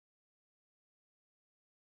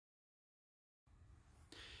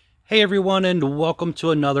Hey everyone, and welcome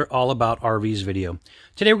to another All About RVs video.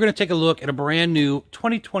 Today we're going to take a look at a brand new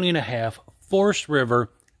 2020.5 Forestriver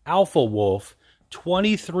Alpha Wolf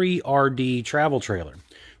 23RD travel trailer.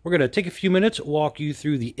 We're going to take a few minutes, walk you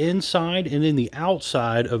through the inside and then the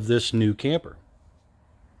outside of this new camper.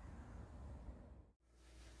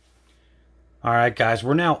 Alright guys,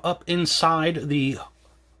 we're now up inside the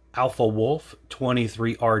Alpha Wolf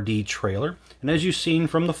 23RD trailer, and as you've seen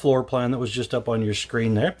from the floor plan that was just up on your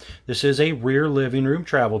screen there, this is a rear living room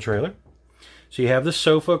travel trailer. So you have the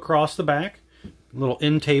sofa across the back, little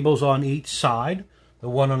end tables on each side. The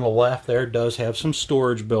one on the left there does have some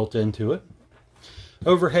storage built into it.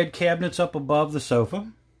 Overhead cabinets up above the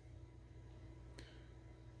sofa.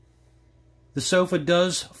 The sofa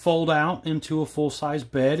does fold out into a full-size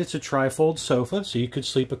bed. It's a tri-fold sofa, so you could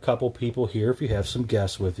sleep a couple people here if you have some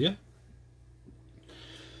guests with you.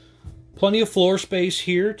 Plenty of floor space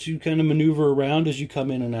here to kind of maneuver around as you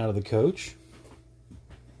come in and out of the coach.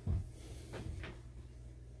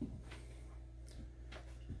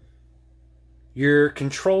 Your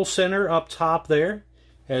control center up top there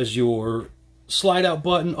has your slide-out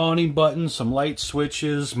button, awning button, some light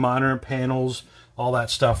switches, monitor panels, all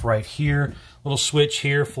that stuff right here. Little switch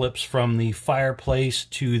here flips from the fireplace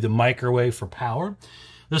to the microwave for power.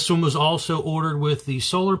 This one was also ordered with the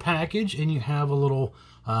solar package, and you have a little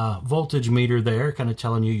voltage meter there kind of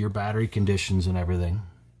telling you your battery conditions and everything.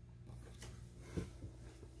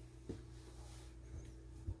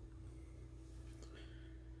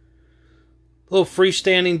 Little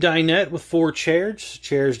freestanding dinette with 4 chairs.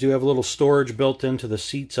 Chairs do have a little storage built into the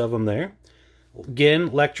seats of them there. Again,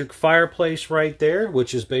 electric fireplace right there,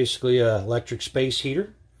 which is basically an electric space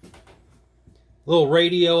heater. Little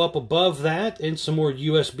radio up above that, and some more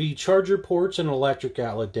USB charger ports and an electric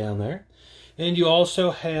outlet down there. And you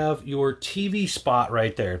also have your TV spot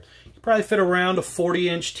right there. You probably fit around a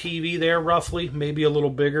 40-inch TV there, roughly, maybe a little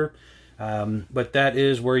bigger. But that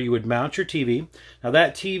is where you would mount your TV. Now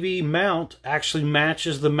that TV mount actually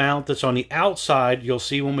matches the mount that's on the outside. You'll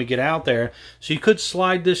see when we get out there. So you could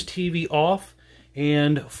slide this TV off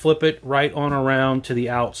and flip it right on around to the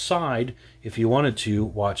outside if you wanted to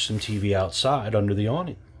watch some TV outside under the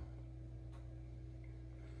awning.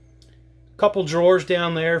 Couple drawers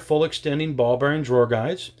down there, full extending ball bearing drawer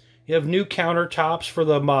guides. You have new countertops for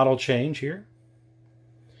the model change here.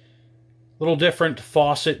 Little different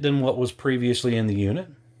faucet than what was previously in the unit.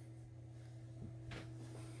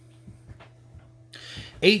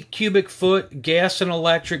 8 cubic foot gas and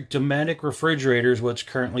electric Dometic refrigerator is what's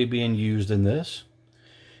currently being used in this.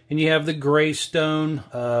 And you have the gray stone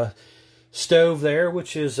stove there,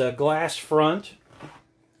 which is a glass front.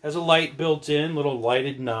 Has a light built in, little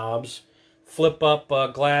lighted knobs. Flip up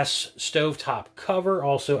glass stovetop cover,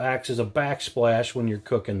 also acts as a backsplash when you're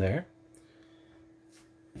cooking there.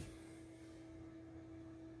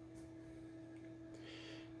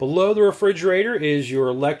 Below the refrigerator is your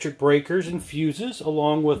electric breakers and fuses,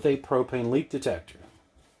 along with a propane leak detector.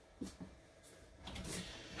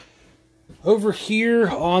 Over here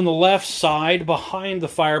on the left side, behind the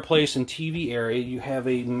fireplace and TV area, you have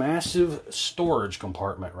a massive storage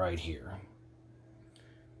compartment right here.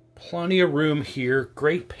 Plenty of room here,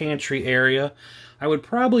 great pantry area. I would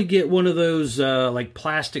probably get one of those like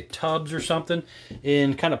plastic tubs or something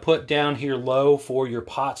and kind of put down here low for your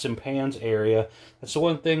pots and pans area. That's the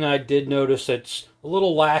one thing I did notice that's a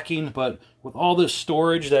little lacking, but with all this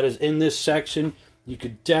storage that is in this section, you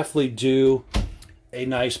could definitely do a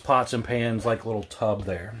nice pots and pans like little tub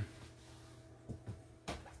there.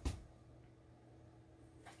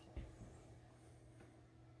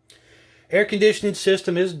 Air conditioning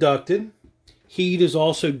system is ducted. Heat is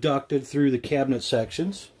also ducted through the cabinet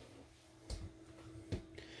sections.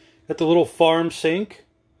 Got the little farm sink,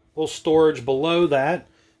 little storage below that,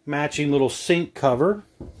 matching little sink cover.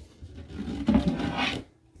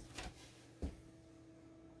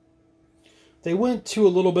 They went to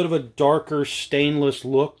a little bit of a darker stainless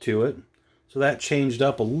look to it, so that changed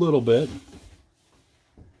up a little bit.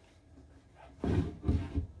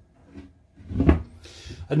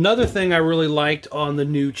 Another thing I really liked on the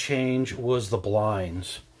new change was the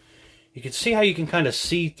blinds. You can see how you can kind of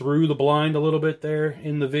see through the blind a little bit there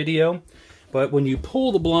in the video, but when you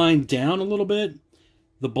pull the blind down a little bit,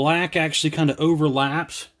 the black actually kind of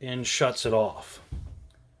overlaps and shuts it off.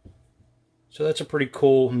 So that's a pretty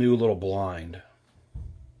cool new little blind.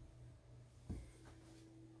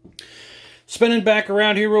 Spinning back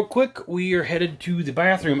around here real quick, we are headed to the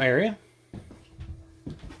bathroom area.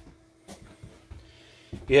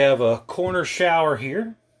 You have a corner shower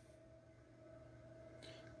here.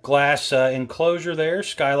 Glass enclosure there,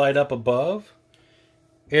 skylight up above.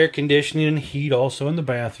 Air conditioning and heat also in the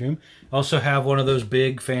bathroom. Also have one of those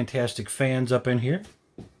big, fantastic fans up in here.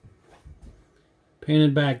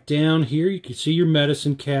 Panning back down here, you can see your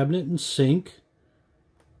medicine cabinet and sink.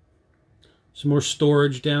 Some more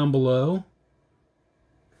storage down below.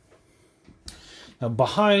 Now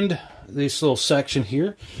behind this little section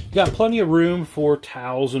here, you got plenty of room for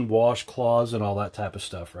towels and washcloths and all that type of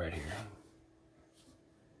stuff right here.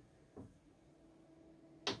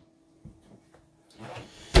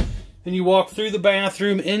 Then you walk through the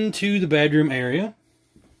bathroom into the bedroom area.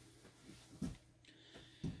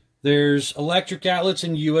 There's electric outlets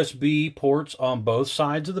and USB ports on both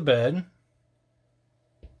sides of the bed.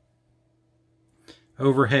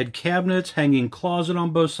 Overhead cabinets, hanging closet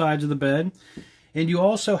on both sides of the bed. And you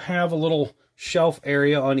also have a little shelf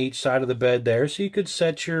area on each side of the bed there, so you could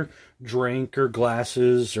set your drink or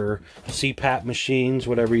glasses or CPAP machines,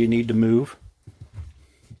 whatever you need to move.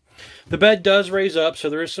 The bed does raise up, so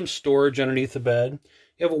there is some storage underneath the bed.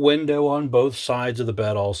 You have a window on both sides of the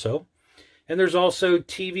bed also. And there's also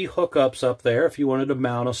TV hookups up there. If you wanted to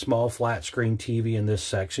mount a small flat screen TV in this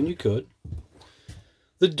section, you could.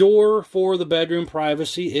 The door for the bedroom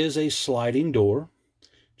privacy is a sliding door.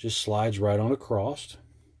 Just slides right on across.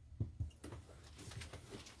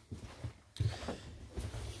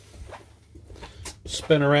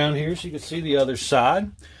 Spin around here so you can see the other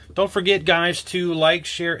side. Don't forget, guys, to like,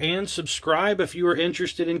 share, and subscribe if you are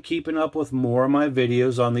interested in keeping up with more of my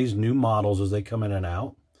videos on these new models as they come in and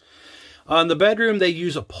out. On the bedroom, they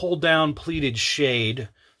use a pull-down pleated shade,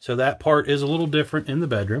 so that part is a little different in the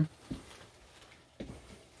bedroom.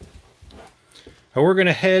 Now we're going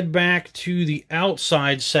to head back to the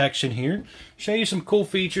outside section here. Show you some cool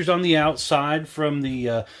features on the outside from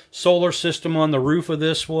the solar system on the roof of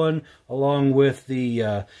this one, along with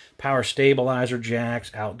the power stabilizer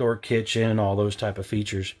jacks, outdoor kitchen, all those type of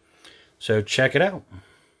features. So check it out.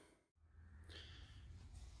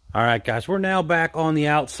 All right, guys, we're now back on the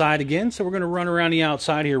outside again, so we're going to run around the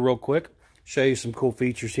outside here real quick. Show you some cool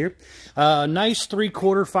features here. Nice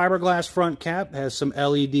 3/4 fiberglass front cap. Has some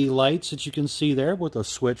LED lights that you can see there with a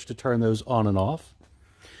switch to turn those on and off.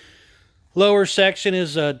 Lower section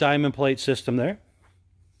is a diamond plate system there.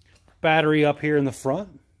 Battery up here in the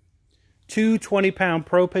front. Two 20-pound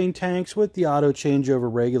propane tanks with the auto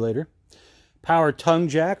changeover regulator. Power tongue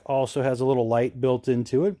jack also has a little light built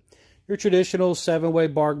into it. Your traditional 7-way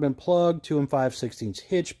Bargman plug, 2 5/16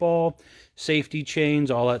 hitch ball, safety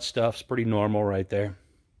chains, all that stuff's pretty normal right there.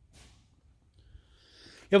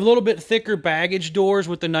 You have a little bit thicker baggage doors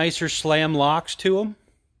with the nicer slam locks to them.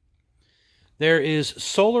 There is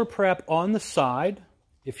solar prep on the side.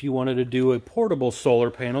 If you wanted to do a portable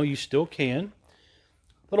solar panel, you still can.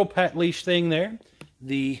 Little pet leash thing there.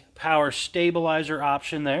 The power stabilizer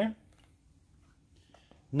option there.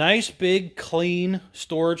 Nice, big, clean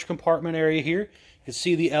storage compartment area here. You can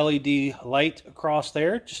see the LED light across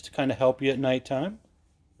there, just to kind of help you at nighttime.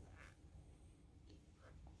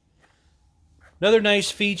 Another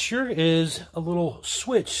nice feature is a little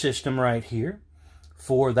switch system right here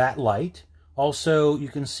for that light. Also, you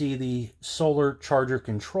can see the solar charger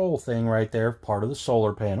control thing right there, part of the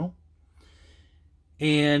solar panel.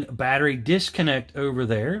 And battery disconnect over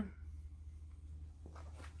there.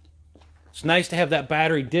 It's nice to have that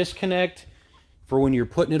battery disconnect for when you're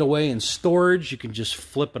putting it away in storage. You can just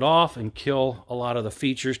flip it off and kill a lot of the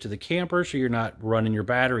features to the camper so you're not running your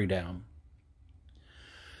battery down.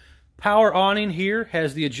 Power awning here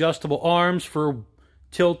has the adjustable arms for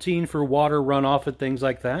tilting for water runoff and things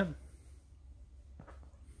like that.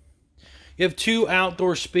 You have two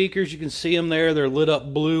outdoor speakers. You can see them there. They're lit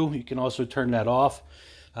up blue. You can also turn that off.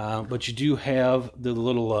 But you do have the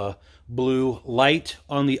little blue light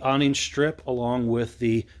on the awning strip along with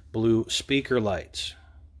the blue speaker lights.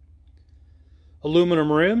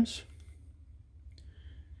 Aluminum rims.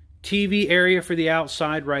 TV area for the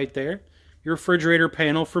outside right there. Your refrigerator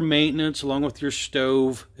panel for maintenance along with your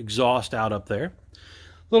stove exhaust out up there.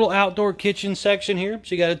 Little outdoor kitchen section here.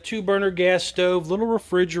 So you got a 2-burner gas stove, little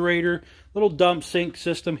refrigerator, little dump sink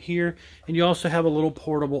system here, and you also have a little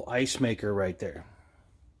portable ice maker right there.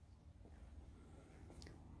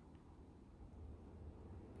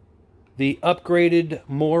 The upgraded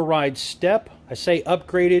MoreRide step. I say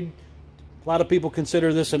upgraded. A lot of people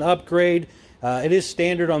consider this an upgrade. It is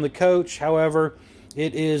standard on the coach. However,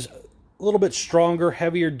 it is a little bit stronger,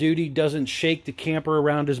 heavier duty, doesn't shake the camper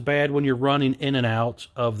around as bad when you're running in and out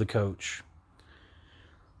of the coach.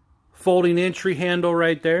 Folding entry handle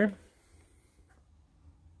right there.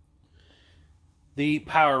 The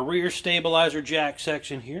power rear stabilizer jack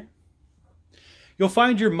section here. You'll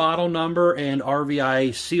find your model number and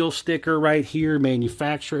RVI seal sticker right here,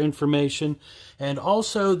 manufacturer information, and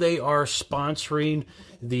also they are sponsoring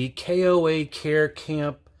the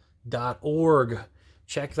KOACareCamp.org.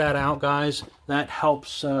 Check that out, guys. That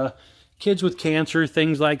helps kids with cancer,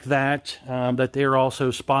 things like that, that they're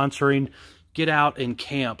also sponsoring. Get out and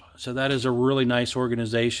camp. So that is a really nice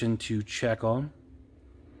organization to check on.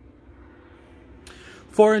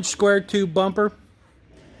 4-inch square tube bumper.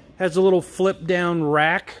 Has a little flip down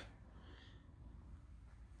rack.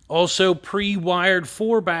 Also pre-wired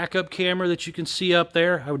 4 backup camera that you can see up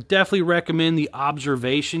there. I would definitely recommend the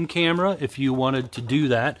observation camera if you wanted to do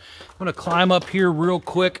that. I'm going to climb up here real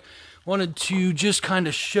quick. Wanted to just kind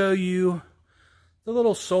of show you the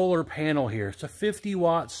little solar panel here. It's a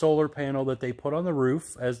 50-watt solar panel that they put on the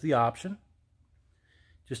roof as the option,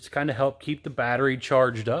 just to kind of help keep the battery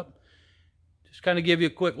charged up. Just kind of give you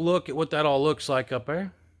a quick look at what that all looks like up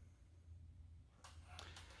there.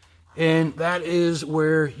 And that is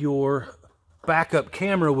where your backup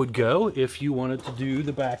camera would go if you wanted to do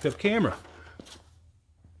the backup camera.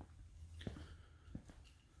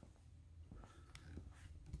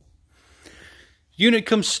 Unit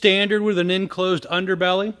comes standard with an enclosed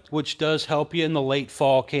underbelly, which does help you in the late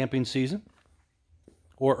fall camping season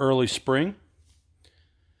or early spring.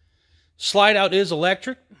 Slide out is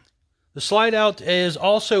electric. The slide out is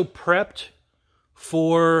also prepped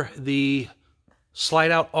for the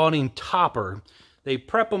slide out awning topper. They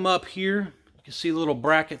prep them up here. You can see the little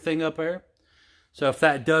bracket thing up there. So if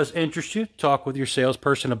that does interest you, talk with your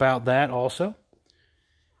salesperson about that also.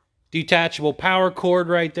 Detachable power cord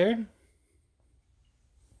right there.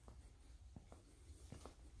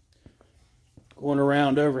 Going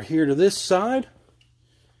around over here to this side.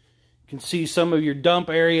 You can see some of your dump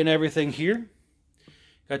area and everything here.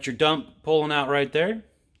 Got your dump pulling out right there.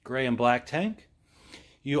 Gray and black tank.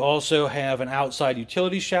 You also have an outside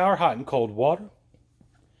utility shower, hot and cold water.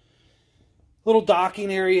 Little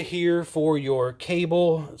docking area here for your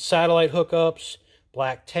cable, satellite hookups,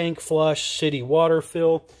 black tank flush, city water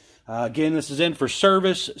fill. Again, this is in for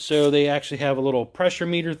service, so they actually have a little pressure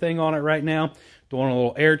meter thing on it right now. Doing a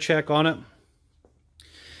little air check on it.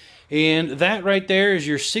 And that right there is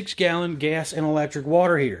your 6-gallon gas and electric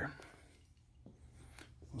water heater.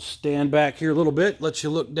 We'll stand back here a little bit, let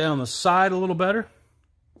you look down the side a little better.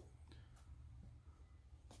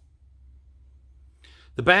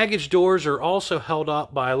 The baggage doors are also held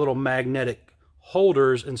up by little magnetic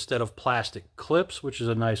holders instead of plastic clips, which is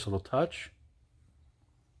a nice little touch.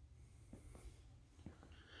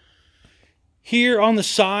 Here on the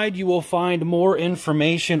side, you will find more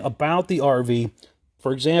information about the RV.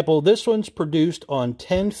 For example, this one's produced on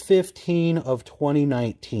 10/15 of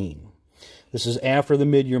 2019. This is after the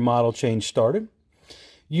mid-year model change started.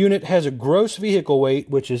 Unit has a gross vehicle weight,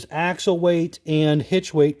 which is axle weight and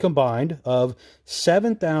hitch weight combined, of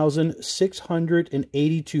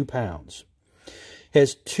 7,682 pounds.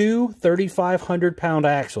 Has two 3,500-pound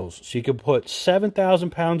axles, so you can put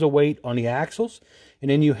 7,000 pounds of weight on the axles, and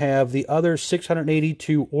then you have the other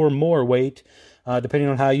 682 or more weight, depending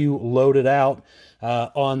on how you load it out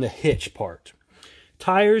on the hitch part.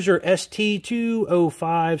 Tires are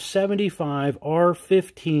ST205/75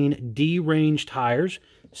 R15 D-range tires,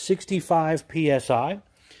 65 PSI.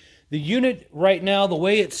 The unit right now, the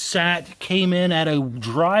way it's sat, came in at a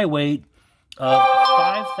dry weight of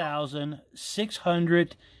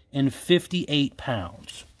 5,658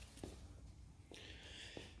 pounds.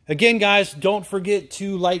 Again, guys, don't forget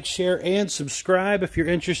to like, share, and subscribe if you're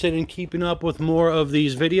interested in keeping up with more of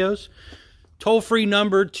these videos. Toll-free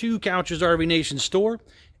number to Couch's RV Nation store,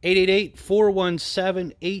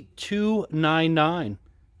 888-417-8299.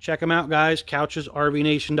 Check them out, guys,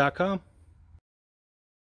 couchesrvnation.com.